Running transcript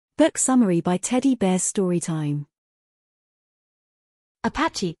Book summary by Teddy Bear's Storytime.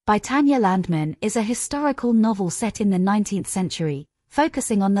 Apache, by Tanya Landman, is a historical novel set in the 19th century,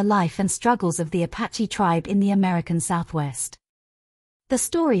 focusing on the life and struggles of the Apache tribe in the American Southwest. The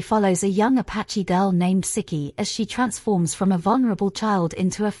story follows a young Apache girl named Siki as she transforms from a vulnerable child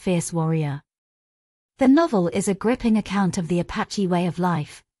into a fierce warrior. The novel is a gripping account of the Apache way of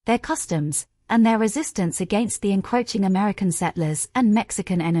life, their customs, and their resistance against the encroaching American settlers and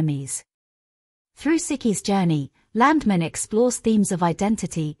Mexican enemies. Through Siki's journey, Landman explores themes of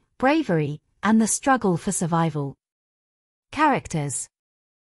identity, bravery, and the struggle for survival. Characters: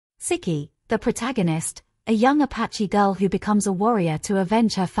 Siki, the protagonist, a young Apache girl who becomes a warrior to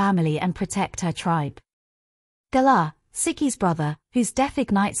avenge her family and protect her tribe. Galah, Siki's brother, whose death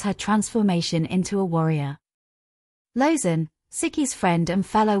ignites her transformation into a warrior. Lozan, Siki's friend and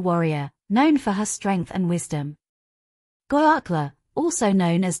fellow warrior, known for her strength and wisdom. Goatla, also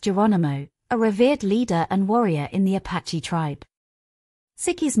known as Geronimo, a revered leader and warrior in the Apache tribe.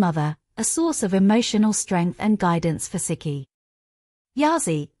 Siki's mother, a source of emotional strength and guidance for Siki.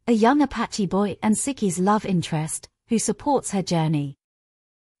 Yazi, a young Apache boy and Siki's love interest, who supports her journey.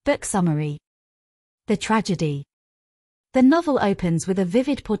 Book summary. The tragedy. The novel opens with a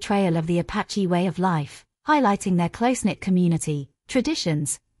vivid portrayal of the Apache way of life, highlighting their close-knit community,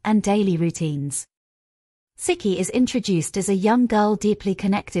 traditions, and daily routines. Siki is introduced as a young girl deeply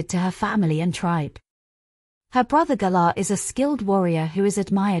connected to her family and tribe. Her brother Galah is a skilled warrior who is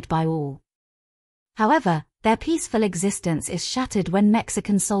admired by all. However, their peaceful existence is shattered when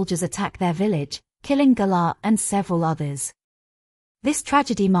Mexican soldiers attack their village, killing Galah and several others. This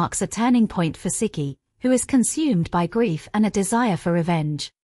tragedy marks a turning point for Siki, who is consumed by grief and a desire for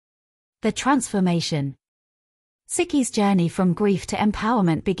revenge. The transformation. Siki's journey from grief to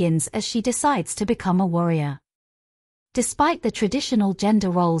empowerment begins as she decides to become a warrior. Despite the traditional gender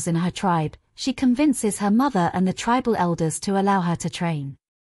roles in her tribe, she convinces her mother and the tribal elders to allow her to train.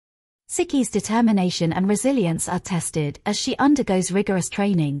 Siki's determination and resilience are tested as she undergoes rigorous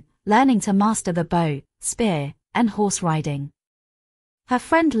training, learning to master the bow, spear, and horse riding. Her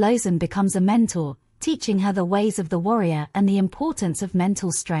friend Lozan becomes a mentor, teaching her the ways of the warrior and the importance of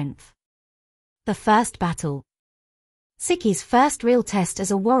mental strength. The first battle. Siki's first real test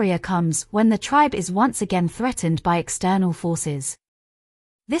as a warrior comes when the tribe is once again threatened by external forces.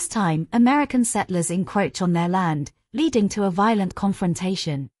 This time, American settlers encroach on their land, leading to a violent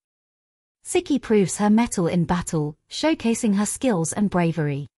confrontation. Siki proves her mettle in battle, showcasing her skills and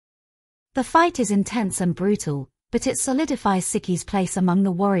bravery. The fight is intense and brutal, but it solidifies Siki's place among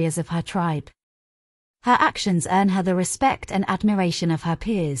the warriors of her tribe. Her actions earn her the respect and admiration of her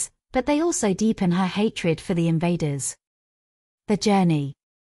peers, but they also deepen her hatred for the invaders. The journey.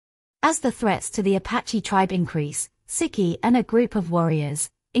 As the threats to the Apache tribe increase, Siki and a group of warriors,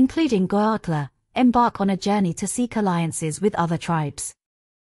 including Goatla, embark on a journey to seek alliances with other tribes.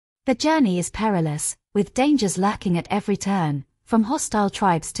 The journey is perilous, with dangers lurking at every turn, from hostile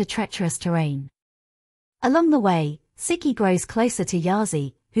tribes to treacherous terrain. Along the way, Siki grows closer to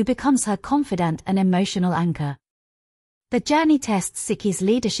Yazi, who becomes her confidant and emotional anchor. The journey tests Siki's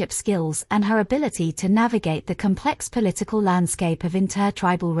leadership skills and her ability to navigate the complex political landscape of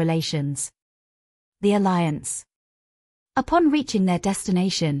intertribal relations. The alliance. Upon reaching their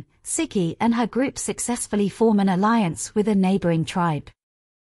destination, Siki and her group successfully form an alliance with a neighboring tribe.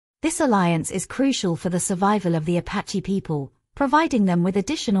 This alliance is crucial for the survival of the Apache people, providing them with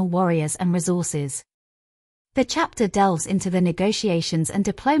additional warriors and resources. The chapter delves into the negotiations and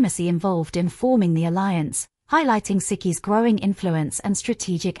diplomacy involved in forming the alliance, highlighting Siki's growing influence and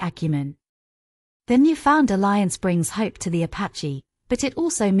strategic acumen. The newfound alliance brings hope to the Apache, but it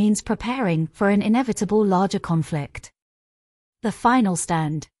also means preparing for an inevitable larger conflict. The final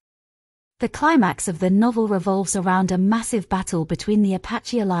stand. The climax of the novel revolves around a massive battle between the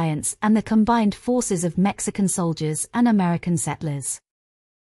Apache alliance and the combined forces of Mexican soldiers and American settlers.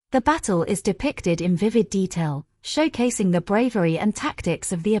 The battle is depicted in vivid detail, showcasing the bravery and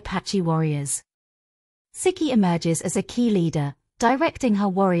tactics of the Apache warriors. Siki emerges as a key leader, directing her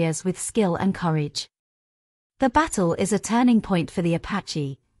warriors with skill and courage. The battle is a turning point for the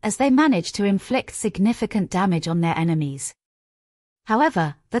Apache, as they manage to inflict significant damage on their enemies.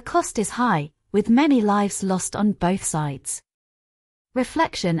 However, the cost is high, with many lives lost on both sides.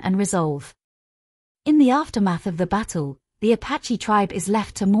 Reflection and resolve. In the aftermath of the battle, the Apache tribe is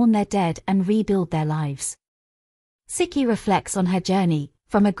left to mourn their dead and rebuild their lives. Siki reflects on her journey,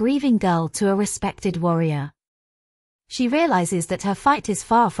 from a grieving girl to a respected warrior. She realizes that her fight is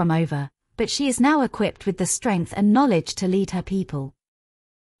far from over, but she is now equipped with the strength and knowledge to lead her people.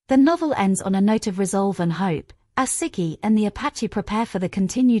 The novel ends on a note of resolve and hope, as Siki and the Apache prepare for the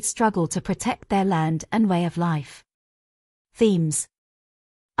continued struggle to protect their land and way of life. Themes: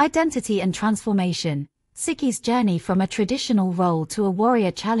 identity and transformation. Siki's journey from a traditional role to a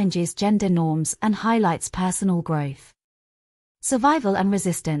warrior challenges gender norms and highlights personal growth. Survival and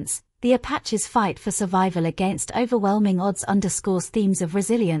resistance. The Apache's fight for survival against overwhelming odds underscores themes of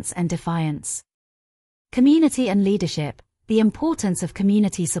resilience and defiance. Community and leadership. The importance of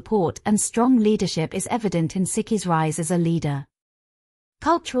community support and strong leadership is evident in Siki's rise as a leader.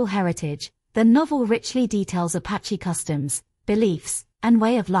 Cultural heritage. The novel richly details Apache customs, beliefs, and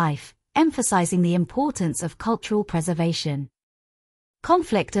way of life, emphasizing the importance of cultural preservation.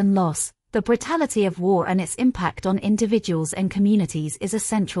 Conflict and loss. The brutality of war and its impact on individuals and communities is a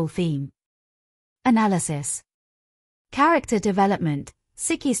central theme. Analysis. Character development.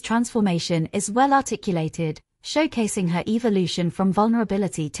 Siki's transformation is well articulated, showcasing her evolution from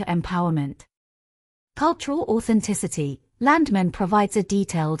vulnerability to empowerment. Cultural authenticity. Landman provides a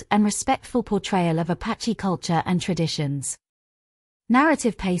detailed and respectful portrayal of Apache culture and traditions.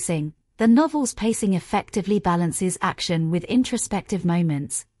 Narrative pacing. The novel's pacing effectively balances action with introspective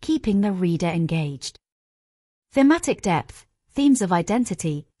moments, keeping the reader engaged. Thematic depth. Themes of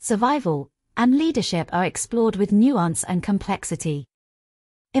identity, survival, and leadership are explored with nuance and complexity.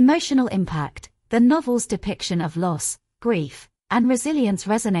 Emotional impact. The novel's depiction of loss, grief, and resilience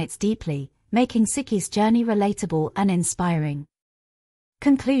resonates deeply, making Siki's journey relatable and inspiring.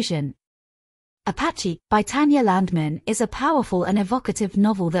 Conclusion. Apache, by Tanya Landman, is a powerful and evocative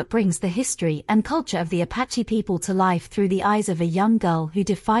novel that brings the history and culture of the Apache people to life through the eyes of a young girl who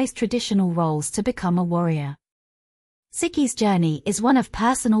defies traditional roles to become a warrior. Siki's journey is one of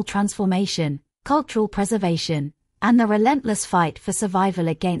personal transformation, cultural preservation, and the relentless fight for survival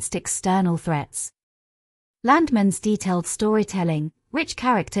against external threats. Landman's detailed storytelling, rich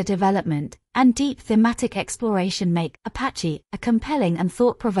character development, and deep thematic exploration make Apache a compelling and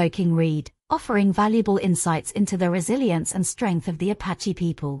thought-provoking read, offering valuable insights into the resilience and strength of the Apache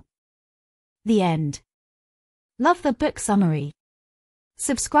people. The end. Love the book summary.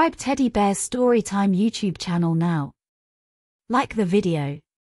 Subscribe Teddy Bear's Storytime YouTube channel now. Like the video.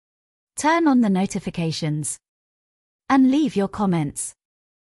 Turn on the notifications. And leave your comments.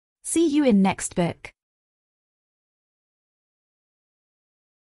 See you in next book.